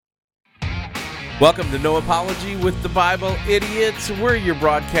Welcome to No Apology with the Bible Idiots. We're your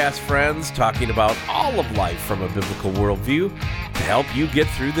broadcast friends talking about all of life from a biblical worldview to help you get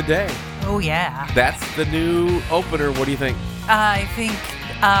through the day. Oh, yeah. That's the new opener. What do you think? I think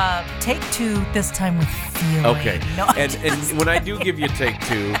take two this time with feeling. Okay. No, And when I do give you take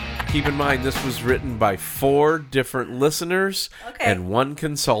two, keep in mind this was written by 4 different listeners and 1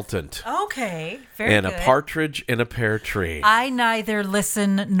 consultant. Okay. Very and good. a partridge in a pear tree. I neither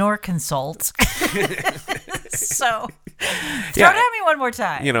listen nor consult. So, throw it at me one more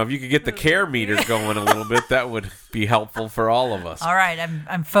time. You know, if you could get the care meter going a little bit, that would be helpful for all of us. All right,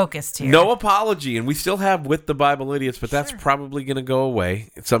 I'm focused here. No apology, and we still have With the Bible Idiots, but that's probably going to go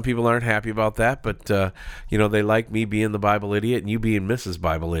away. Some people aren't happy about that, but, they like me being the Bible Idiot and you being Mrs.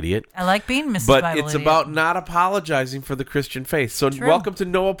 Bible Idiot. I like being Mrs. But Bible it's Idiot. about not apologizing for the Christian faith. So True. Welcome to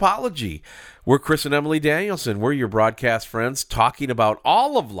No Apology. We're Chris and Emily Danielson. We're your broadcast friends talking about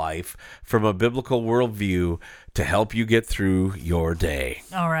all of life from a biblical worldview to help you get through your day.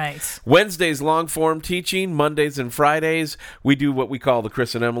 All right. Wednesdays, long-form teaching. Mondays and Fridays, we do what we call the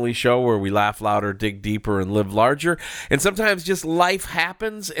Chris and Emily Show, where we laugh louder, dig deeper, and live larger. And sometimes just life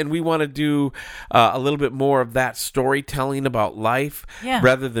happens, and we want to do a little bit more of that storytelling about life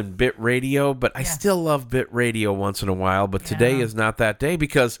rather than bit radio. But I still love bit radio once in a while, but today is not that day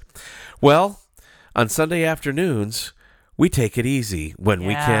because, well, on Sunday afternoons, we take it easy when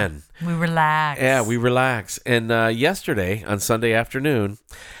we can. We relax. Yeah, we relax. And yesterday, on Sunday afternoon,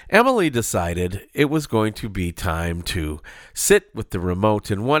 Emily decided it was going to be time to sit with the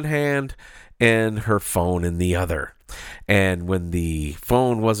remote in one hand and her phone in the other. And when the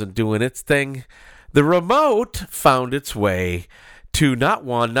phone wasn't doing its thing, the remote found its way to not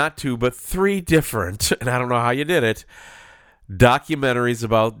 1, not 2, but 3 different, and I don't know how you did it, documentaries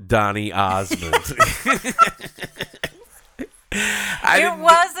about Donny Osmond. It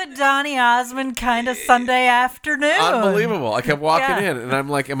was a Donny Osmond kind of Sunday afternoon. Unbelievable. I kept walking in, and I'm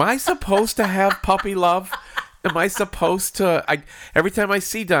like, am I supposed to have puppy love? Am I supposed to? Every time I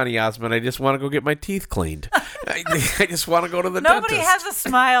see Donny Osmond, I just want to go get my teeth cleaned. I just want to go to the Nobody dentist. has a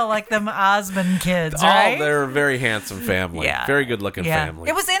smile like them Osmond kids, right? Oh, they're a very handsome family. Yeah. Very good-looking family.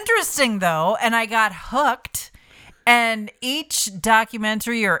 It was interesting, though, and I got hooked. And each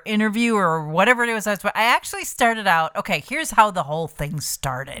documentary or interview or whatever it was, I actually started out, okay, here's how the whole thing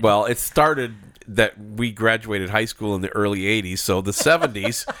started. Well, it started that we graduated high school in the early 80s, so the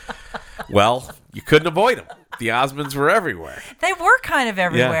 70s, well, you couldn't avoid them. The Osmonds were everywhere. They were kind of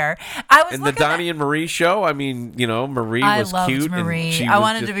everywhere. Yeah. I was and the Donny and Marie show, I mean, Marie was cute. Marie. And she I was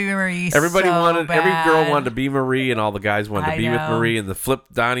wanted to be Marie. Everybody so bad. every girl wanted to be Marie, and all the guys wanted to be with know. Marie, and the flip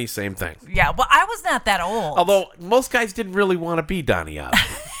Donny, same thing. Yeah, well, I was not that old. Although most guys didn't really want to be Donny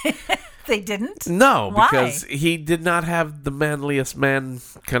Osmond. They didn't? No, Why? because he did not have the manliest man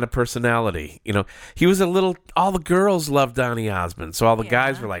kind of personality. He was all the girls loved Donny Osmond, so all the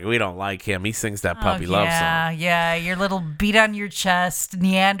guys were like, we don't like him. He sings that puppy love song. Yeah, your little beat on your chest,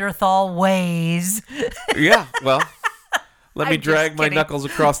 Neanderthal ways. Yeah, well, let me I'm drag just my kidding. knuckles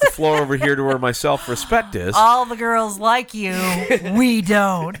across the floor over here to where my self-respect is. All the girls like you, we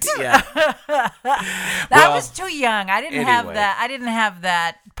don't. Yeah. I was too young. I didn't have anyway. that. I didn't have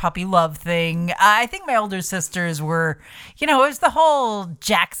that puppy love thing. I think my older sisters were, it was the whole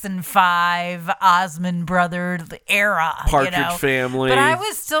Jackson 5, Osmond brother era. Partridge Family. But I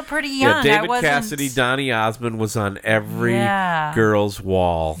was still pretty young. Yeah, David I Cassidy, Donny Osmond was on every girl's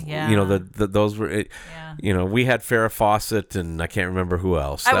wall. Yeah. Those were. We had Farrah Fawcett, and I can't remember who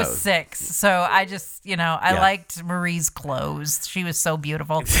else. I was 6, so I just, I liked Marie's clothes. She was so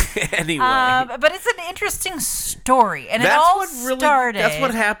beautiful. Anyway. But it's an interesting story, and it all started. That's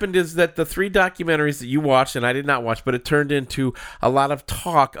what happened is that the 3 documentaries that you watched, and I did not watch, but it turned into a lot of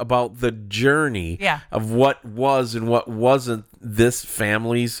talk about the journey of what was and what wasn't this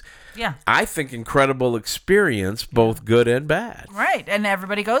family's, I think, incredible experience, both good and bad. Right, and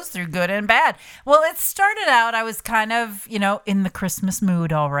everybody goes through good and bad. Well, it started out, I was kind of, in the Christmas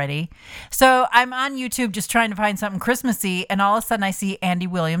mood already. So I'm on YouTube just trying to find something Christmassy, and all of a sudden I see Andy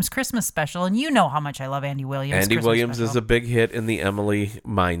Williams' Christmas special, and you know how much I love Andy Williams' Andy Christmas Williams special. is a big hit in the Emily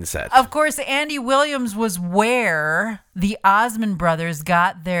mindset. Of course, Andy Williams was where the Osmond brothers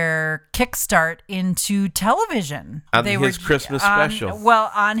got their kickstart into television. On his Christmas special. Well,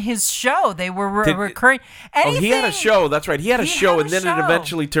 on his show. They were recurring. He had a show. That's right. He had a show, and then show. it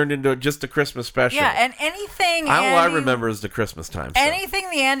eventually turned into just a Christmas special. Yeah, and anything. All I remember is the Christmas time. Anything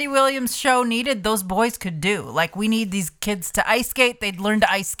the Andy Williams show needed, those boys could do. Like, we need these kids to ice skate. They'd learn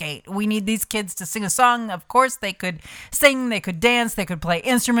to ice skate. We need these kids to sing a song. Of course, they could sing. They could dance. They could play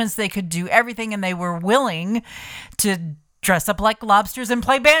instruments. They could do everything, and they were willing to dress up like lobsters and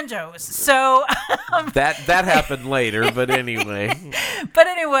play banjos. So that happened later, but anyway.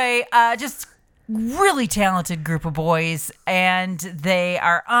 Just really talented group of boys, and they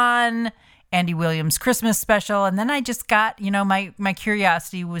are on Andy Williams' Christmas special. And then I just got, my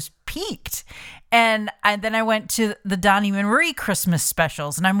curiosity was piqued. And then I went to the Donnie and Marie Christmas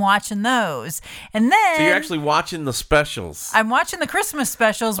specials, and I'm watching those. And then... So you're actually watching the specials. I'm watching the Christmas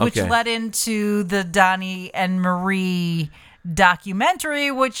specials, which led into the Donnie and Marie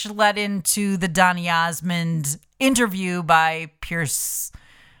documentary, which led into the Donny Osmond interview by Pierce...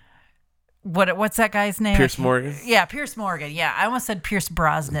 What's that guy's name? Pierce Morgan? Yeah, Pierce Morgan. Yeah, I almost said Pierce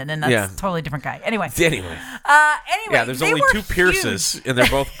Brosnan, and that's a totally different guy. Anyway. Yeah, there's only two Pierces, and they're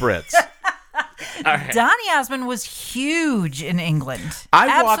both Brits. Right. Donny Osmond was huge in England.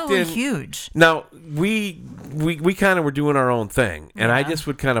 I walked in huge. Now we kind of were doing our own thing, and I just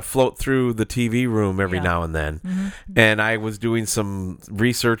would kind of float through the TV room every now and then, and I was doing some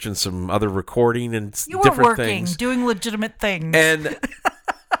research and some other recording and different things, doing legitimate things, and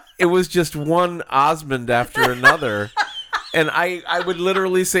it was just one Osmond after another. And I would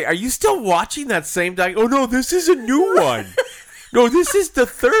literally say, "Are you still watching that same Oh no, this is a new one. No, this is the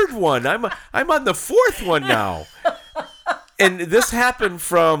third one. I'm on the fourth one now." And this happened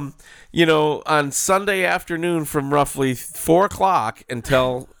from, on Sunday afternoon from roughly 4:00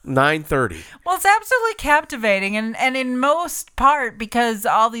 until 9:30. Well, it's absolutely captivating, and in most part because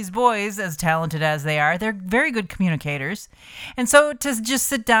all these boys, as talented as they are, they're very good communicators. And so to just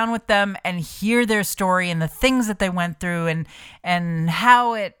sit down with them and hear their story and the things that they went through and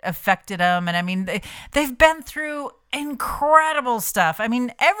how it affected them. And I mean, they've been through incredible stuff. I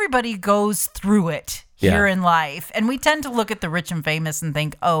mean, everybody goes through it here in life. And we tend to look at the rich and famous and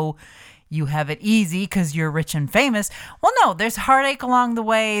think, oh, you have it easy because you're rich and famous. Well, no, there's heartache along the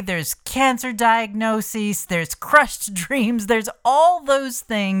way. There's cancer diagnoses. There's crushed dreams. There's all those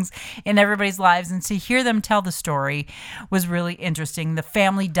things in everybody's lives. And to hear them tell the story was really interesting. The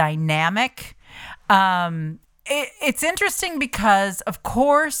family dynamic. It's interesting because, of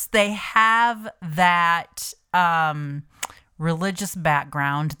course, they have that religious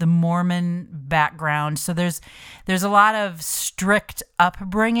background, the Mormon background. So there's a lot of strict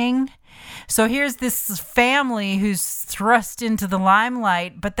upbringing. So here's this family who's thrust into the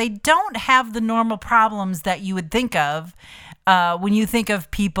limelight, but they don't have the normal problems that you would think of when you think of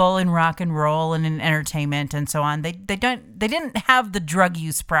people in rock and roll and in entertainment and so on. They didn't have the drug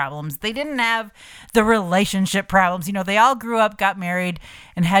use problems. They didn't have the relationship problems. They all grew up, got married,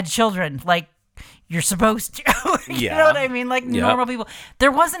 and had children. Like you're supposed to. You know what I mean? Like normal people.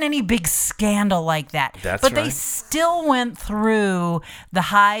 There wasn't any big scandal like that. But they still went through the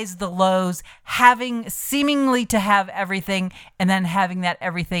highs, the lows, having seemingly to have everything, and then having that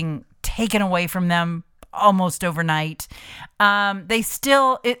everything taken away from them almost overnight. It's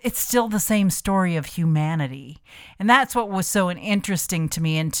still the same story of humanity. And that's what was so interesting to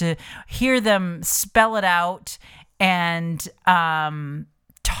me, and to hear them spell it out and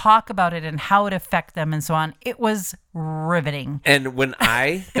talk about it and how it affected them and so on. It was riveting. And when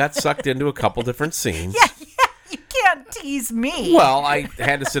I got sucked into a couple different scenes. Yeah, you can't tease me. Well, I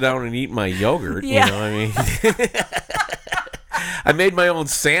had to sit down and eat my yogurt, I mean. I made my own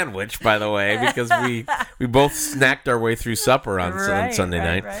sandwich, by the way, because we both snacked our way through supper on Sunday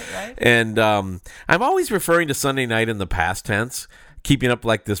night. Right. And I'm always referring to Sunday night in the past tense, keeping up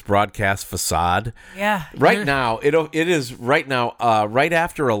like this broadcast facade. Yeah. Right now, it is right now, right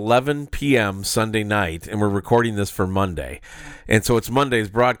after 11 p.m. Sunday night, and we're recording this for Monday. And so it's Monday's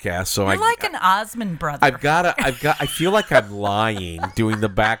broadcast. So You're like an Osmond brother. I feel like I'm lying doing the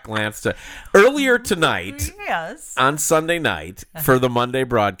back glance to earlier tonight. Yes. On Sunday night for the Monday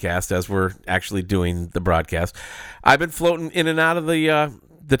broadcast, as we're actually doing the broadcast, I've been floating in and out of the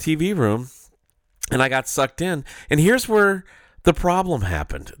TV room, and I got sucked in. And here's where the problem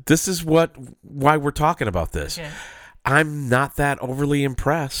happened. This is why we're talking about this. Okay. I'm not that overly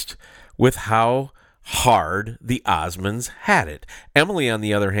impressed with how hard the Osmonds had it. Emily, on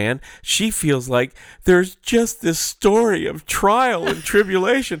the other hand, she feels like there's just this story of trial and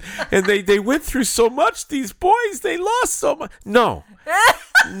tribulation, and they went through so much. These boys, they lost so much. No.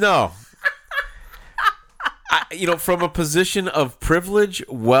 From a position of privilege,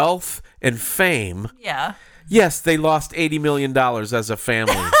 wealth, and fame. Yeah. Yes, they lost $80 million as a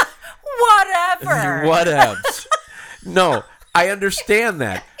family. Whatever. Whatevs. No, I understand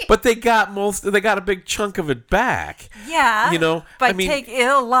that, but they got a big chunk of it back. Yeah. Take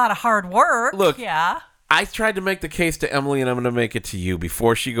a lot of hard work. Look. Yeah. I tried to make the case to Emily, and I'm going to make it to you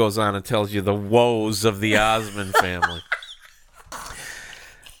before she goes on and tells you the woes of the Osmond family.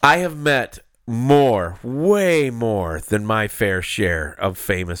 I have met way more than my fair share of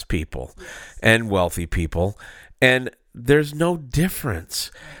famous people and wealthy people. And there's no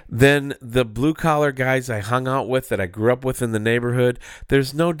difference than the blue-collar guys I hung out with that I grew up with in the neighborhood.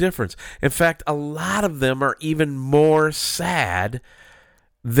 There's no difference. In fact, a lot of them are even more sad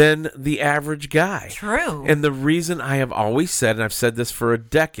than the average guy. True. And the reason I have always said, and I've said this for a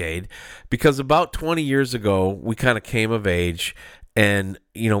decade, because about 20 years ago, we kind of came of age. And,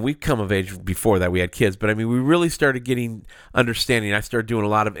 we've come of age before that. We had kids. But, we really started getting understanding. I started doing a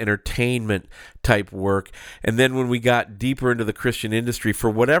lot of entertainment type work. And then when we got deeper into the Christian industry, for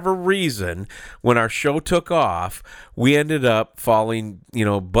whatever reason, when our show took off, we ended up falling,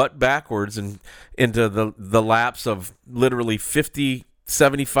 butt backwards and into the laps of literally 50,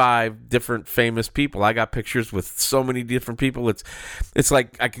 75 different famous people. I got pictures with so many different people. It's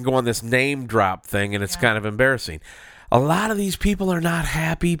like I can go on this name drop thing, and it's kind of embarrassing. A lot of these people are not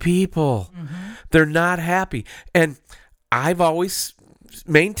happy people. Mm-hmm. They're not happy. And I've always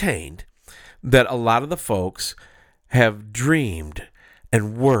maintained that a lot of the folks have dreamed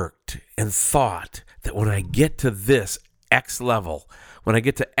and worked and thought that when I get to this X level, when I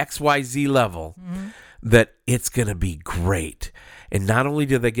get to XYZ level, that it's going to be great. And not only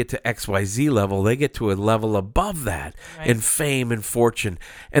do they get to XYZ level, they get to a level above that in fame and fortune.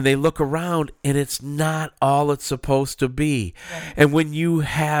 And they look around, and it's not all it's supposed to be. Right. And when you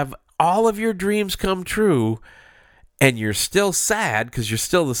have all of your dreams come true, and you're still sad because you're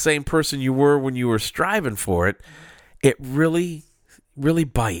still the same person you were when you were striving for it, it really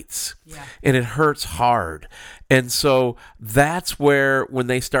bites. Yeah. And it hurts hard. And so that's where, when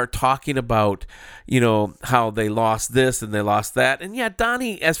they start talking about, how they lost this and they lost that. And yeah,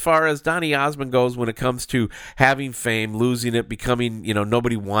 Donnie, as far as Donny Osmond goes, when it comes to having fame, losing it, becoming,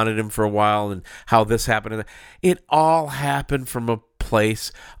 nobody wanted him for a while, and how this happened, it all happened from a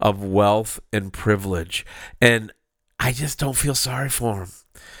place of wealth and privilege. And I just don't feel sorry for him.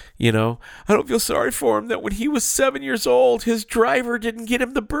 I don't feel sorry for him that when he was 7 years old, his driver didn't get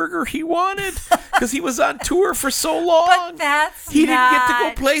him the burger he wanted because he was on tour for so long. But he didn't get to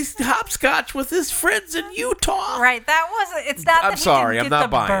go play hopscotch with his friends in Utah. Right. That wasn't. It's not. I'm sorry. I'm not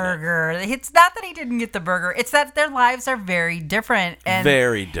buying burger. It's not that he didn't get the burger. It's that their lives are very different. And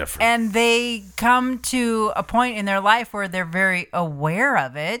very different. And they come to a point in their life where they're very aware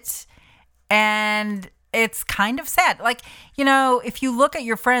of it, and it's kind of sad. Like, if you look at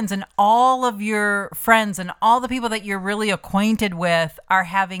your friends, and all of your friends and all the people that you're really acquainted with are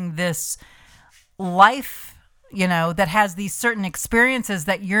having this life, that has these certain experiences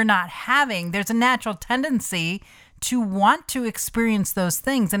that you're not having, there's a natural tendency to want to experience those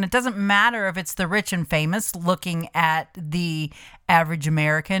things. And it doesn't matter if it's the rich and famous looking at the average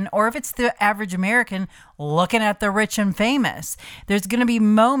American, or if it's the average American looking at the rich and famous. There's going to be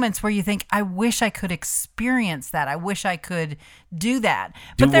moments where you think, I wish I could experience that. I wish I could do that.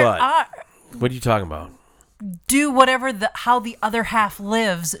 But there are. What are you talking about? Do whatever how the other half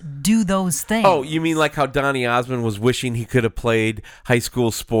lives, do those things. Oh, you mean like how Donny Osmond was wishing he could have played high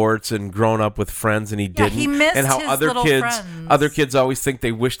school sports and grown up with friends, and he didn't. He missed and how his other little kids, friends. Other kids always think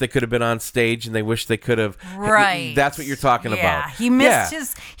they wish they could have been on stage, and they wish they could have. Right. That's what you're talking about. He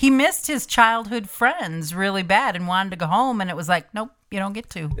missed his childhood friends really bad, and wanted to go home, and it was like, nope, you don't get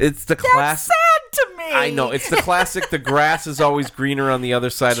to. It's the classic. That's sad to me. I know. It's the classic, the grass is always greener on the other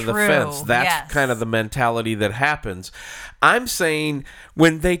side of the fence. That's kind of the mentality that happens. I'm saying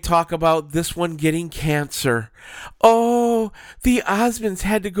when they talk about this one getting cancer, oh, the Osmonds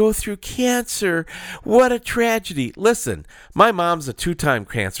had to go through cancer. What a tragedy. Listen, my mom's a 2-time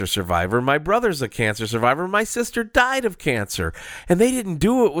cancer survivor. My brother's a cancer survivor. My sister died of cancer. And they didn't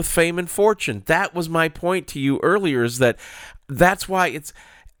do it with fame and fortune. That was my point to you earlier, is that's why it's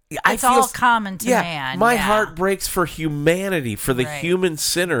all common to man. My heart breaks for humanity, for the human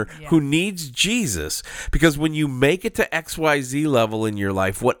sinner who needs Jesus. Because when you make it to XYZ level in your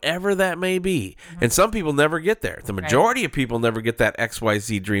life, whatever that may be, and some people never get there. The majority of people never get that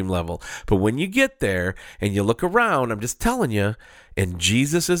XYZ dream level. But when you get there and you look around, I'm just telling you, and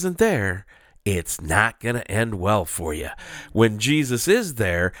Jesus isn't there, it's not going to end well for you. When Jesus is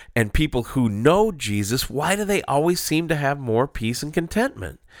there and people who know Jesus, why do they always seem to have more peace and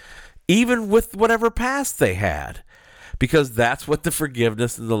contentment? Even with whatever past they had. Because that's what the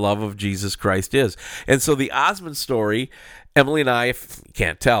forgiveness and the love of Jesus Christ is. And so the Osmond story, Emily and I, if you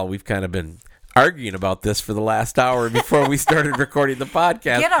can't tell, we've kind of been arguing about this for the last hour before we started recording the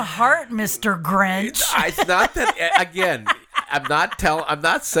podcast. Get a heart, Mr. Grinch. It's not that, again, I'm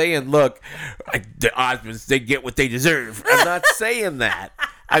not saying, look, the Osmonds, they get what they deserve. I'm not saying that.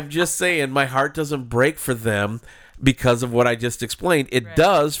 I'm just saying my heart doesn't break for them because of what I just explained. It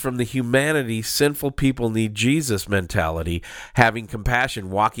does from the humanity, sinful people need Jesus mentality, having compassion,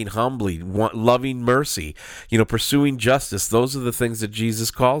 walking humbly, loving mercy, pursuing justice. Those are the things that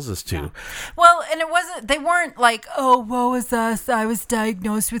Jesus calls us to. Yeah. Well, and they weren't like, oh, woe is us, I was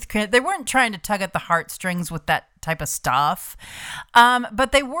diagnosed with cancer. They weren't trying to tug at the heartstrings with that type of stuff.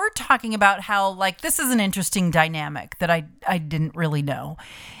 But they were talking about how, like, this is an interesting dynamic that I didn't really know.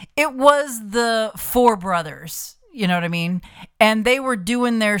 It was the four brothers, you know what I mean? And they were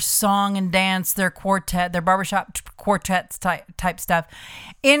doing their song and dance, their quartet, their barbershop quartets type stuff.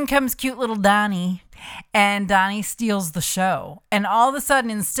 In comes cute little Donnie, and Donnie steals the show. And all of a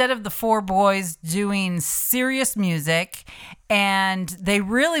sudden, instead of the four boys doing serious music, and they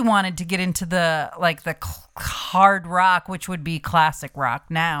really wanted to get into the hard rock, which would be classic rock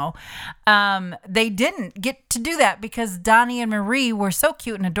now, they didn't get to do that because Donnie and Marie were so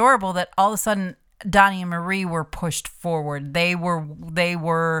cute and adorable that all of a sudden Donnie and Marie were pushed forward. They were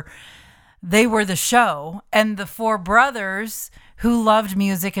the show, and the four brothers who loved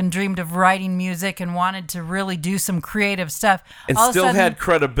music and dreamed of writing music and wanted to really do some creative stuff. And still had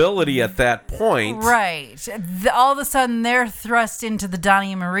credibility at that point. Right. All of a sudden, they're thrust into the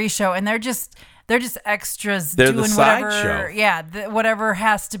Donnie and Marie show, and they're just extras doing the whatever. Show. Yeah, whatever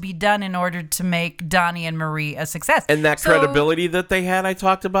has to be done in order to make Donnie and Marie a success. And that credibility that they had, I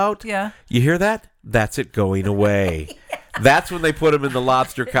talked about. Yeah. You hear that? That's it going away. Yeah. That's when they put him in the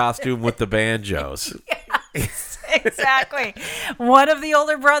lobster costume with the banjos. Yes. Exactly. One of the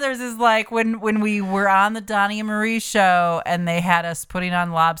older brothers is like, when we were on the Donnie and Marie show and they had us putting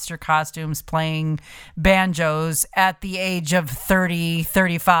on lobster costumes, playing banjos at the age of 30,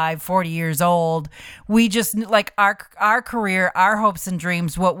 35, 40 years old, we just, like, our career, our hopes and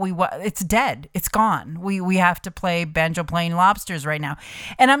dreams, it's dead. It's gone. We have to play banjo playing lobsters right now.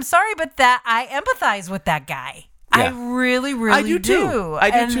 And I'm sorry, but that I empathize with that guy. Yeah. I really, really do.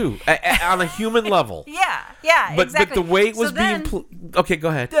 I do too. On a human level. Yeah, exactly. But the way it was okay, go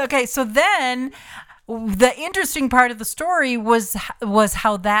ahead. Okay, so then the interesting part of the story was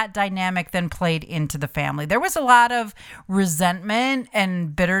how that dynamic then played into the family. There was a lot of resentment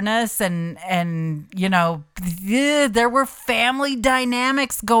and bitterness and there were family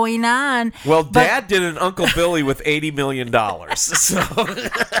dynamics going on. Well, Dad did an Uncle Billy with $80 million. So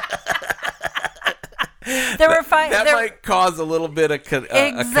there were that might cause a little bit of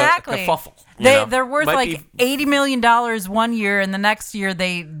exactly. a kerfuffle. They're worth $80 million one year, and the next year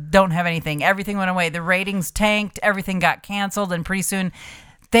they don't have anything. Everything went away. The ratings tanked. Everything got canceled, and pretty soon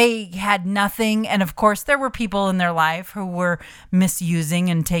they had nothing. And of course, there were people in their life who were misusing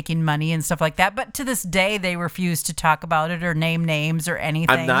and taking money and stuff like that. But to this day, they refuse to talk about it or name names or anything.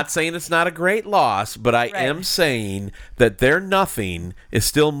 I'm not saying it's not a great loss, but I am saying that their nothing is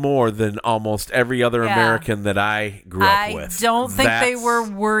still more than almost every other American that I grew up with. I don't think they were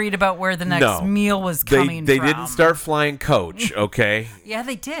worried about where the next meal was coming from. They didn't start flying coach, okay? Yeah,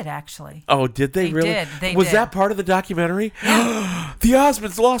 they did, actually. Oh, did they really? They was did. that part of the documentary? The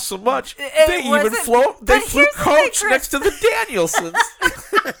Osmonds lost so much. They flew coach next to the Danielsons.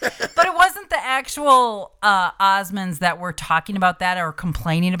 But it wasn't the actual Osmonds that were talking about that or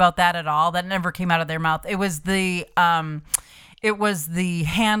complaining about that at all. That never came out of their mouth. It was the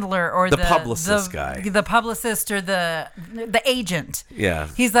handler or the publicist guy, the publicist or the agent. Yeah,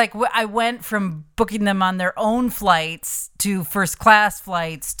 he's like, I went from booking them on their own flights to first class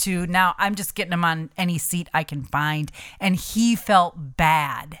flights to now I'm just getting them on any seat I can find, and he felt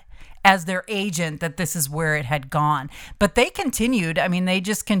bad as their agent that this is where it had gone. But they continued. I mean, they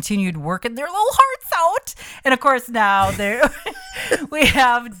just continued working their little hearts out. And of course now we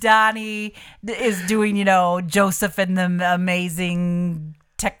have Donnie is doing, Joseph and the Amazing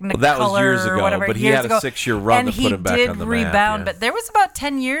Technicolor. Well, that was years ago, but he had a 6-year run to put him back on the map. And he did rebound, but there was about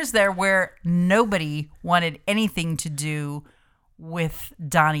 10 years there where nobody wanted anything to do with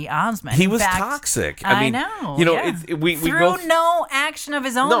Donny Osmond. He was toxic. I mean, know. We through go no action of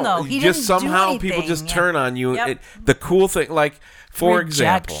his own, though. He just didn't somehow do anything. People just turn on you. Yep. The cool thing, like for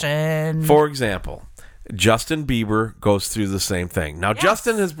Rejection. example, Justin Bieber goes through the same thing. Now,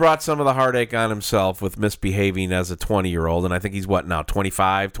 Justin has brought some of the heartache on himself with misbehaving as a 20-year-old, and I think he's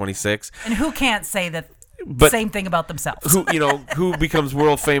 25, 26. And who can't say that? Same thing about themselves. Who becomes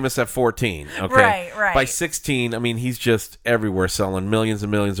world famous at 14? Okay, right. By 16, I mean, he's just everywhere selling millions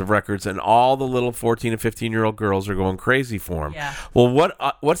and millions of records, and all the little 14 and 15-year-old girls are going crazy for him. Yeah. Well,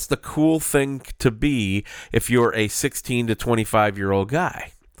 what's the cool thing to be if you're a 16 to 25-year-old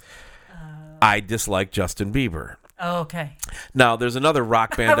guy? I dislike Justin Bieber. Oh, okay. Now, there's another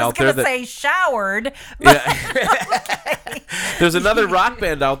rock I band was out there going to that say showered. But there's another rock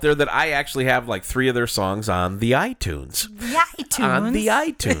band out there that I actually have like 3 of their songs on the iTunes. the iTunes. On the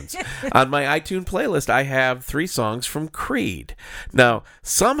iTunes. On my iTunes playlist, I have 3 songs from Creed. Now,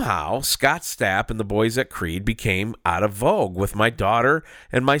 somehow, Scott Stapp and the boys at Creed became out of vogue with my daughter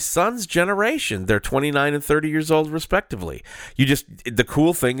and my son's generation. They're 29 and 30 years old, respectively. The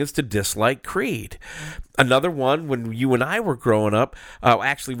cool thing is to dislike Creed. Another one, when you and I were growing up,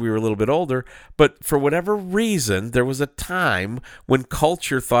 actually we were a little bit older, but for whatever reason, there was a time when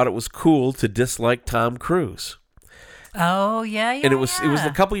culture thought it was cool to dislike Tom Cruise. Oh, yeah. And it was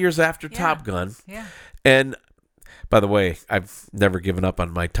a couple years after Top Gun. Yeah. And by the way, I've never given up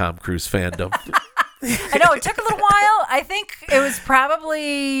on my Tom Cruise fandom. I know it took a little while. I think it was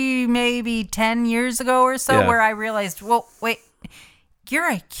probably maybe 10 years ago or so where I realized, well, wait, you're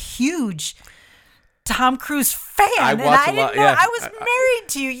a huge Tom Cruise fan, I and watch I a didn't lot, know yeah. I was married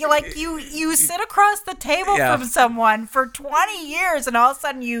to you. You sit across the table Yeah. from someone for 20 years, and all of a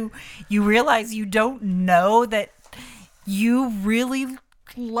sudden you realize you don't know that you really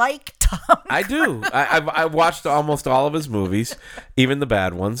like Tom. I do. I watched almost all of his movies, even the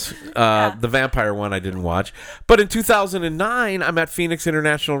bad ones. The vampire one I didn't watch. But in 2009, I'm at Phoenix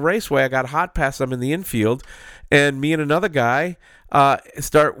International Raceway. I got a hot pass. I'm in the infield, and me and another guy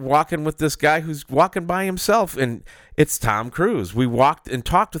start walking with this guy who's walking by himself, and it's Tom Cruise. We walked and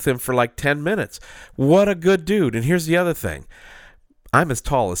talked with him for like 10 minutes. What a good dude. And here's the other thing. I'm as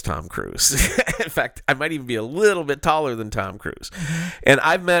tall as Tom Cruise. In fact, I might even be a little bit taller than Tom Cruise. Mm-hmm. And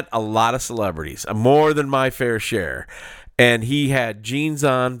I've met a lot of celebrities, more than my fair share. And he had jeans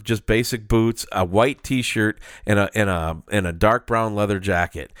on, just basic boots, a white T-shirt, and a dark brown leather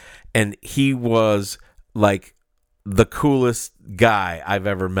jacket. And he was like the coolest guy I've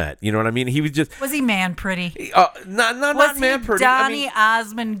ever met. You know what I mean? He was just... Was he man pretty? Not Was man he pretty. Donny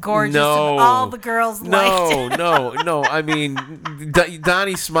Osmond gorgeous and all the girls liked him? No. I mean,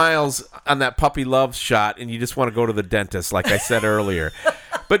 Donnie smiles on that puppy love shot, and you just want to go to the dentist, like I said earlier.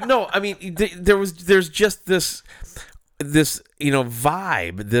 But no, I mean, there's just this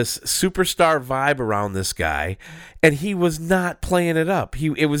vibe, this superstar vibe around this guy, and he was not playing it up.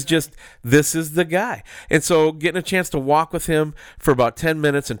 It was just, this is the guy. And so getting a chance to walk with him for about 10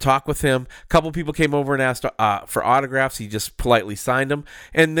 minutes and talk with him, a couple people came over and asked for autographs. He just politely signed them,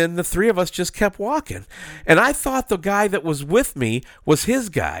 and then the 3 of us just kept walking. And I thought the guy that was with me was his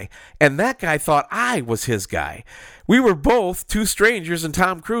guy, and that guy thought I was his guy. We were both 2 strangers, and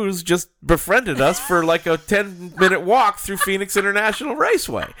Tom Cruise just befriended us for like a 10-minute walk through Phoenix International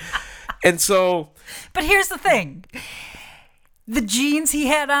Raceway. And so... But here's the thing. The jeans he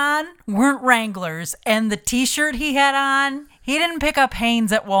had on weren't Wranglers, and the T-shirt he had on, he didn't pick up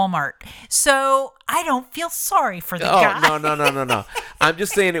Hanes at Walmart. So I don't feel sorry for the guy. No. I'm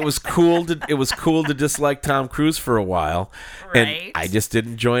just saying it was cool to dislike Tom Cruise for a while, Right. and I just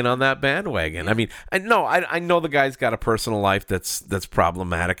didn't join on that bandwagon. I mean, I know the guy's got a personal life that's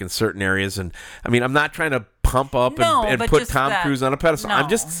problematic in certain areas, and I mean, I'm not trying to pump up and but put just Tom that- Cruise on a pedestal. no. I'm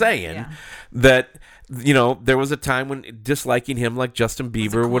just saying that. There was a time when disliking him like Justin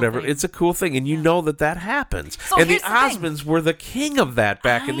Bieber or cool whatever, thing. it's a cool thing. And you know that happens. So and the here's the thing. Osmonds were the king of that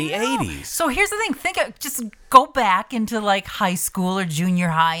back in the I know. 80s. So here's the thing. Just go back into like high school or junior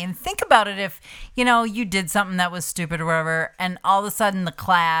high and think about it. If, you did something that was stupid or whatever, and all of a sudden the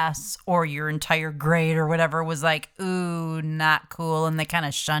class or your entire grade or whatever was like, ooh, not cool. And they kind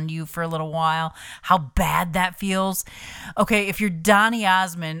of shunned you for a little while. How bad that feels. Okay, if you're Donny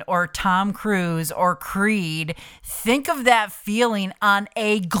Osmond or Tom Cruise or Creed, think of that feeling on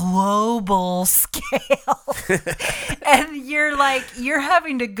a global scale. And you're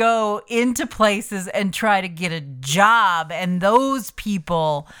having to go into places and try to get a job, and those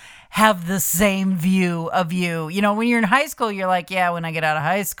people have the same view of you. When you're in high school, you're like, yeah, when I get out of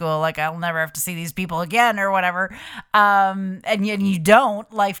high school, like I'll never have to see these people again or whatever. And you don't.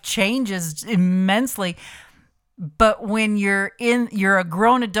 Life changes immensely. But when you're a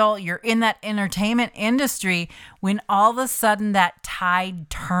grown adult, you're in that entertainment industry, when all of a sudden that tide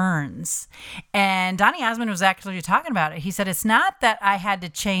turns. And Donny Osmond was actually talking about it. He said, it's not that I had to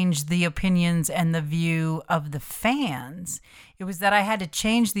change the opinions and the view of the fans. It was that I had to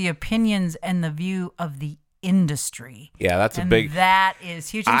change the opinions and the view of the industry. Yeah, that's and a big... that is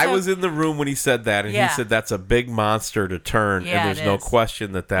huge. And I so- was in the room when he said that, and he said that's a big monster to turn, Yeah, and there's it no is.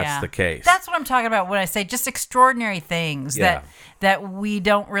 question that's the case. That's what I'm talking about when I say just extraordinary things that we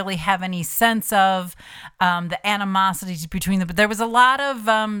don't really have any sense of, the animosities between them. But there was a lot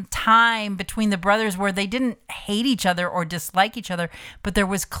of time between the brothers where they didn't hate each other or dislike each other, but there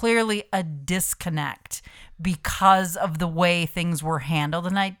was clearly a disconnect because of the way things were handled.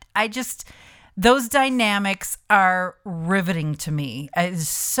 And I just, those dynamics are riveting to me. It's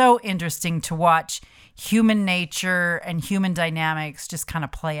so interesting to watch human nature and human dynamics just kind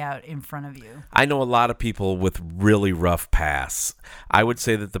of play out in front of you. I know a lot of people with really rough pasts. I would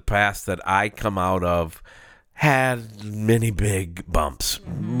say that the past that I come out of had many big bumps,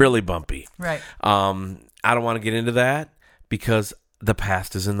 really bumpy. Right. I don't want to get into that because the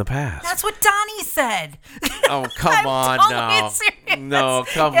past is in the past. That's what Donnie said. Oh, come on now. Serious. No,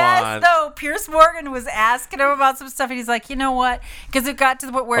 come yes, on. No, Pierce Morgan was asking him about some stuff, and he's like, you know what? Because it got to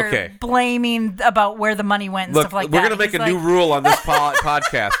the point where blaming about where the money went and stuff like that. We're going to make a new rule on this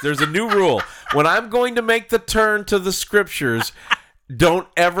podcast. There's a new rule. When I'm going to make the turn to the scriptures, don't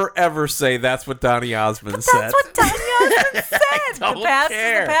ever say that's what Donny Osmond said. That's what Donny Osmond said. The past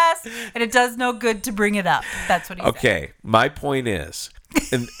care. is the past, and it does no good to bring it up. That's what he said. Okay, my point is,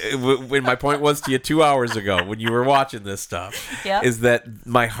 and when my point was to you 2 hours ago when you were watching this stuff, is that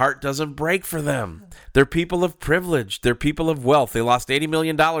my heart doesn't break for them. They're people of privilege. They're people of wealth. They lost $80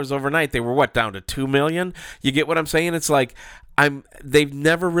 million overnight. They were, down to $2 million? You get what I'm saying? It's like, they've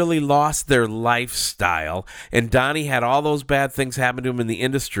never really lost their lifestyle. And Donnie had all those bad things happen to him in the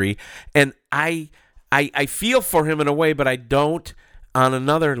industry. And I feel for him in a way, but I don't on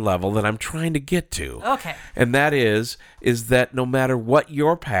another level that I'm trying to get to. Okay. And that is that no matter what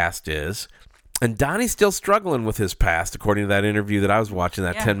your past is, and Donnie's still struggling with his past, according to that interview that I was watching,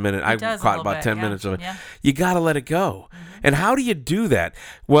 that 10-minute. I caught about 10 minutes of it. Yeah. You got to let it go. Mm-hmm. And how do you do that?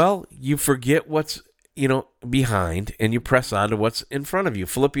 Well, you forget what's behind, and you press on to what's in front of you.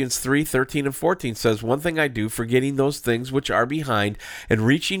 Philippians 3:13 and 14 says, "One thing I do, forgetting those things which are behind and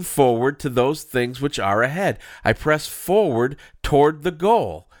reaching forward to those things which are ahead. I press forward toward the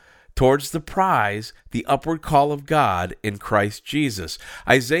goal, towards the prize, the upward call of God in Christ Jesus."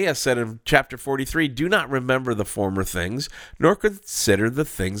 Isaiah said in chapter 43, "Do not remember the former things, nor consider the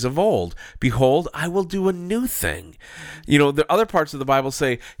things of old. Behold, I will do a new thing." The other parts of the Bible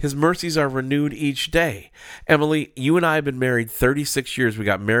say his mercies are renewed each day. Emily, you and I have been married 36 years. We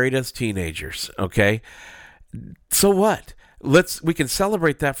got married as teenagers, okay? So what? We can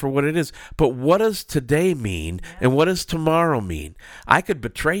celebrate that for what it is. But what does today mean, and what does tomorrow mean? I could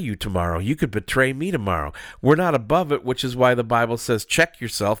betray you tomorrow. You could betray me tomorrow. We're not above it, which is why the Bible says check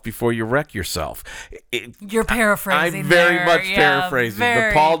yourself before you wreck yourself. You're paraphrasing. I'm very much paraphrasing.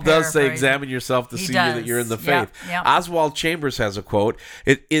 But Paul does say examine yourself to see that you're in the faith. Yep. Oswald Chambers has a quote,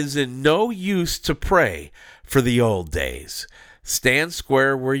 "It is in no use to pray for the old days. Stand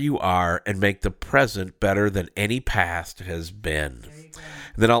square where you are and make the present better than any past has been."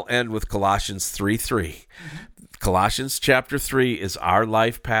 And then I'll end with Colossians 3:3. Colossians chapter 3 is our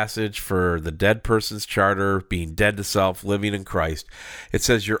life passage for the dead person's charter, being dead to self, living in Christ. It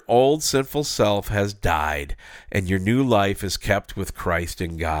says, "Your old sinful self has died, and your new life is kept with Christ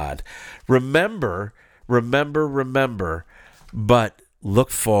in God." Remember, but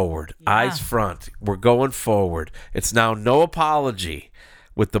look forward. Eyes front. We're going forward. It's now no apology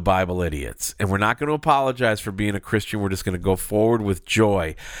with the Bible idiots. And we're not going to apologize for being a Christian. We're just going to go forward with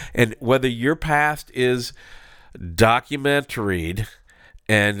joy. And whether your past is documentaried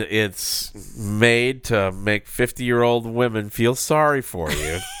and it's made to make 50-year-old women feel sorry for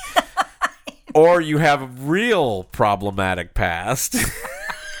you, or you have a real problematic past,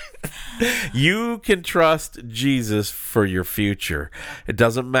 you can trust Jesus for your future. It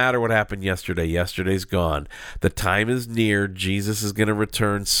doesn't matter what happened yesterday. Yesterday's gone. The time is near. Jesus is going to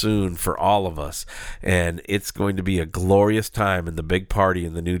return soon for all of us. And it's going to be a glorious time in the big party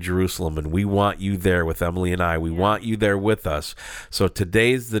in the New Jerusalem. And we want you there with Emily and I. We want you there with us. So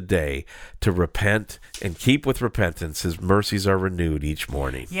today's the day to repent and keep with repentance. His mercies are renewed each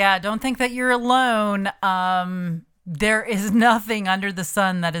morning. Yeah, don't think that you're alone. There is nothing under the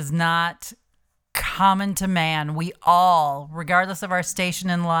sun that is not common to man. We all, regardless of our station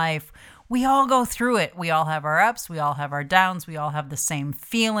in life, we all go through it. We all have our ups. We all have our downs. We all have the same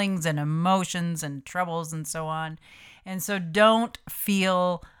feelings and emotions and troubles and so on. And so don't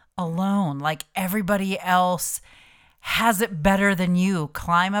feel alone, like everybody else has it better than you.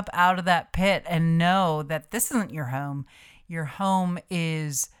 Climb up out of that pit and know that this isn't your home. Your home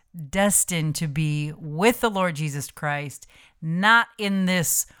is destined to be with the Lord Jesus Christ, not in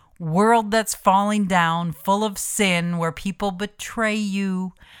this world that's falling down, full of sin, where people betray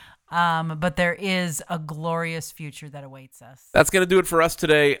you. But there is a glorious future that awaits us. That's going to do it for us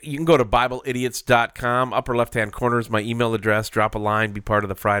today. You can go to BibleIdiots.com. Upper left-hand corner is my email address. Drop a line. Be part of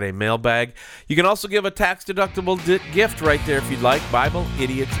the Friday mailbag. You can also give a tax-deductible gift right there if you'd like.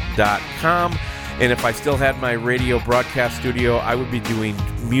 BibleIdiots.com. And if I still had my radio broadcast studio, I would be doing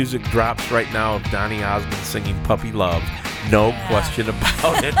music drops right now of Donny Osmond singing Puppy Love. No question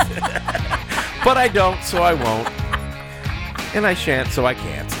about it. But I don't, so I won't. And I shan't, so I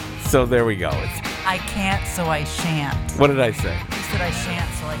can't. So there we go. I can't, so I shan't. What did I say? You said I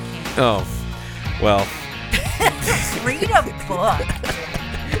shan't, so I can't. Oh, well. Read a book.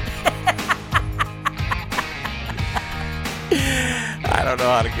 I don't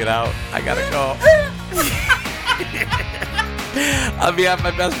know how to get out. I gotta go. On behalf of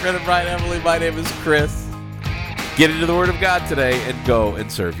my best friend and Brian Emily, my name is Chris. Get into the Word of God today and go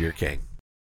and serve your King.